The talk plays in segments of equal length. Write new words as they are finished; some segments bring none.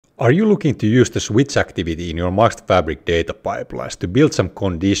Are you looking to use the switch activity in your Microsoft Fabric data pipelines to build some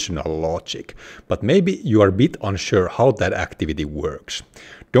conditional logic, but maybe you are a bit unsure how that activity works?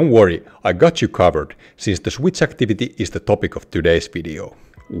 Don't worry, I got you covered, since the switch activity is the topic of today's video.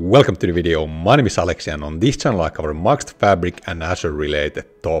 Welcome to the video. My name is Aleksi, and on this channel I cover Microsoft Fabric and Azure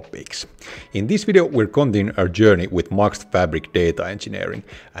related topics. In this video we're continuing our journey with Microsoft Fabric data engineering,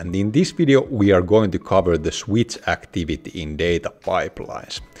 and in this video we are going to cover the switch activity in data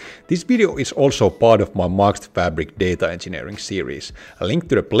pipelines. This video is also part of my Microsoft Fabric data engineering series. A link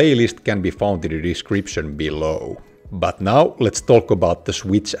to the playlist can be found in the description below. But now let's talk about the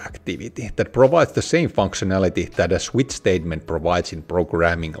switch activity that provides the same functionality that a switch statement provides in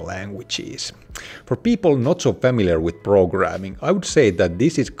programming languages. For people not so familiar with programming, I would say that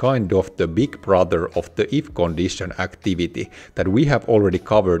this is kind of the big brother of the if condition activity that we have already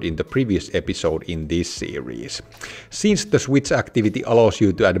covered in the previous episode in this series. Since the switch activity allows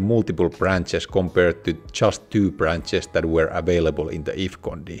you to add multiple branches compared to just 2 branches that were available in the if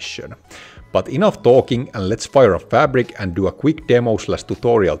condition. But enough talking, and let's fire up Fabric and do a quick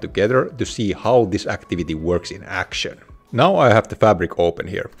demo/tutorial together to see how this activity works in action. Now I have the Fabric open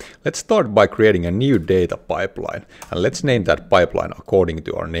here. Let's start by creating a new data pipeline, and let's name that pipeline according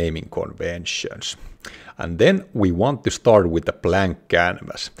to our naming conventions. And then we want to start with a blank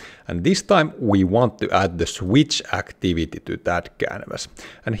canvas. And this time we want to add the switch activity to that canvas.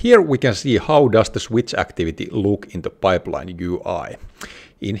 And here we can see how does the switch activity look in the pipeline UI.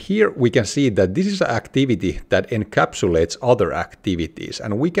 In here we can see that this is an activity that encapsulates other activities,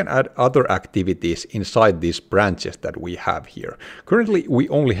 and we can add other activities inside these branches that we have here. Currently we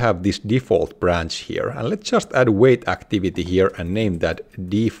only have this default branch here, and let's just add wait activity here and name that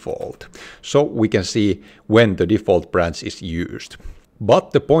default, so we can see when the default branch is used.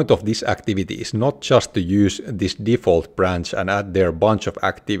 But the point of this activity is not just to use this default branch and add there a bunch of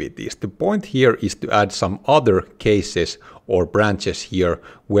activities. The point here is to add some other cases or branches here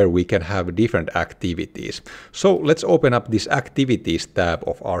where we can have different activities. So let's open up this activities tab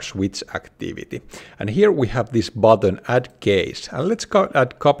of our switch activity. And here we have this button add case, and let's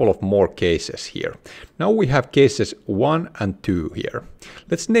add a couple of more cases here. Now we have cases 1 and 2 here.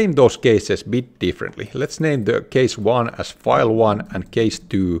 Let's name those cases a bit differently. Let's name the case 1 as file 1 and case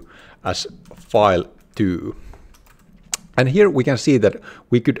 2 as file 2. And here we can see that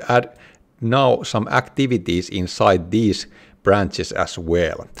we could add now some activities inside these branches as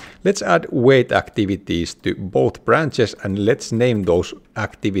well. Let's add wait activities to both branches, and let's name those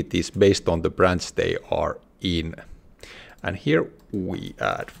activities based on the branch they are in. And here we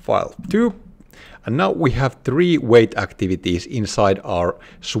add file 2. And now we have 3 wait activities inside our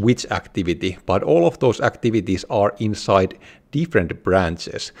switch activity, but all of those activities are inside different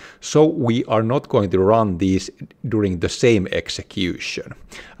branches. So we are not going to run these during the same execution.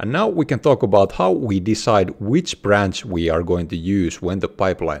 And now we can talk about how we decide which branch we are going to use when the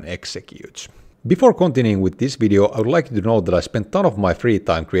pipeline executes. Before continuing with this video, I would like you to know that I spent a ton of my free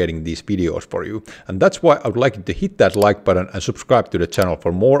time creating these videos for you, and that's why I would like you to hit that like button and subscribe to the channel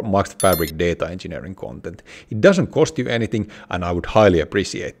for more Microsoft Fabric data engineering content. It doesn't cost you anything, and I would highly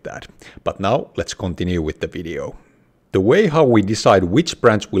appreciate that. But now let's continue with the video. The way how we decide which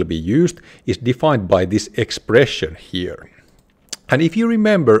branch will be used is defined by this expression here. And if you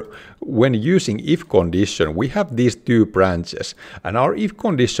remember, when using if condition, we have these 2 branches, and our if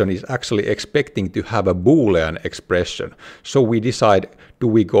condition is actually expecting to have a Boolean expression. So we decide, do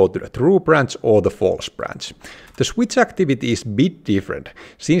we go to the true branch or the false branch? The switch activity is a bit different,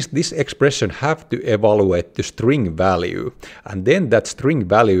 since this expression have to evaluate the string value, and then that string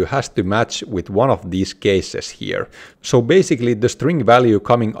value has to match with one of these cases here. So basically the string value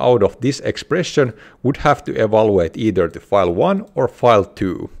coming out of this expression would have to evaluate either to file 1 or file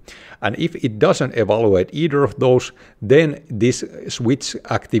 2. And if it doesn't evaluate either of those, then this switch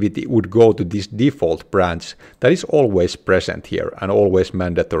activity would go to this default branch that is always present here and always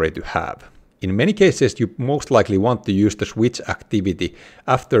mandatory to have. In many cases, you most likely want to use the switch activity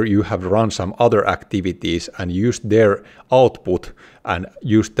after you have run some other activities and used their output and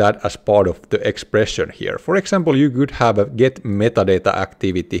use that as part of the expression here. For example, you could have a get metadata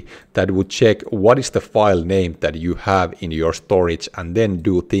activity that would check what is the file name that you have in your storage and then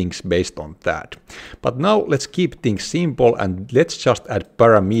do things based on that. But now let's keep things simple and let's just add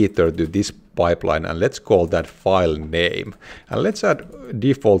parameter to this pipeline, and let's call that file name, and let's add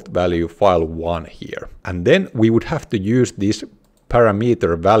default value file 1 here, and then we would have to use this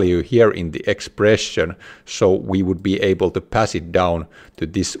parameter value here in the expression, so we would be able to pass it down to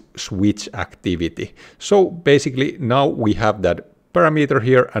this switch activity. So basically now we have that parameter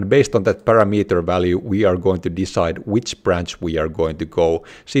here, and based on that parameter value we are going to decide which branch we are going to go,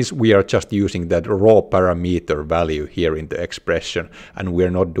 since we are just using that raw parameter value here in the expression and we're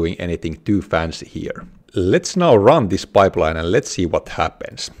not doing anything too fancy here. Let's now run this pipeline and let's see what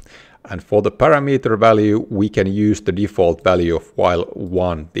happens. And for the parameter value we can use the default value of while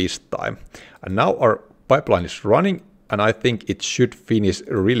 1 this time. And now our pipeline is running, and I think it should finish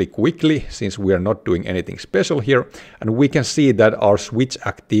really quickly since we are not doing anything special here. And we can see that our switch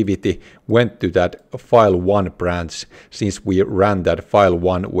activity went to that file 1 branch since we ran that file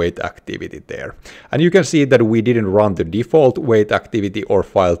 1 wait activity there. And you can see that we didn't run the default wait activity or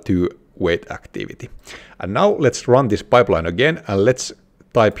file 2 wait activity. And now let's run this pipeline again and let's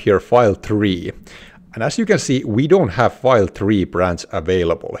type here file 3. And as you can see, we don't have file 3 branch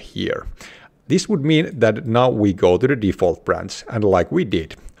available here. This would mean that now we go to the default branch, and like we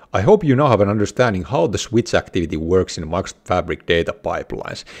did. I hope you now have an understanding how the switch activity works in Microsoft Fabric data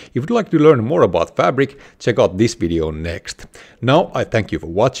pipelines. If you'd like to learn more about Fabric, check out this video next. Now I thank you for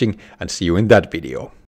watching and see you in that video.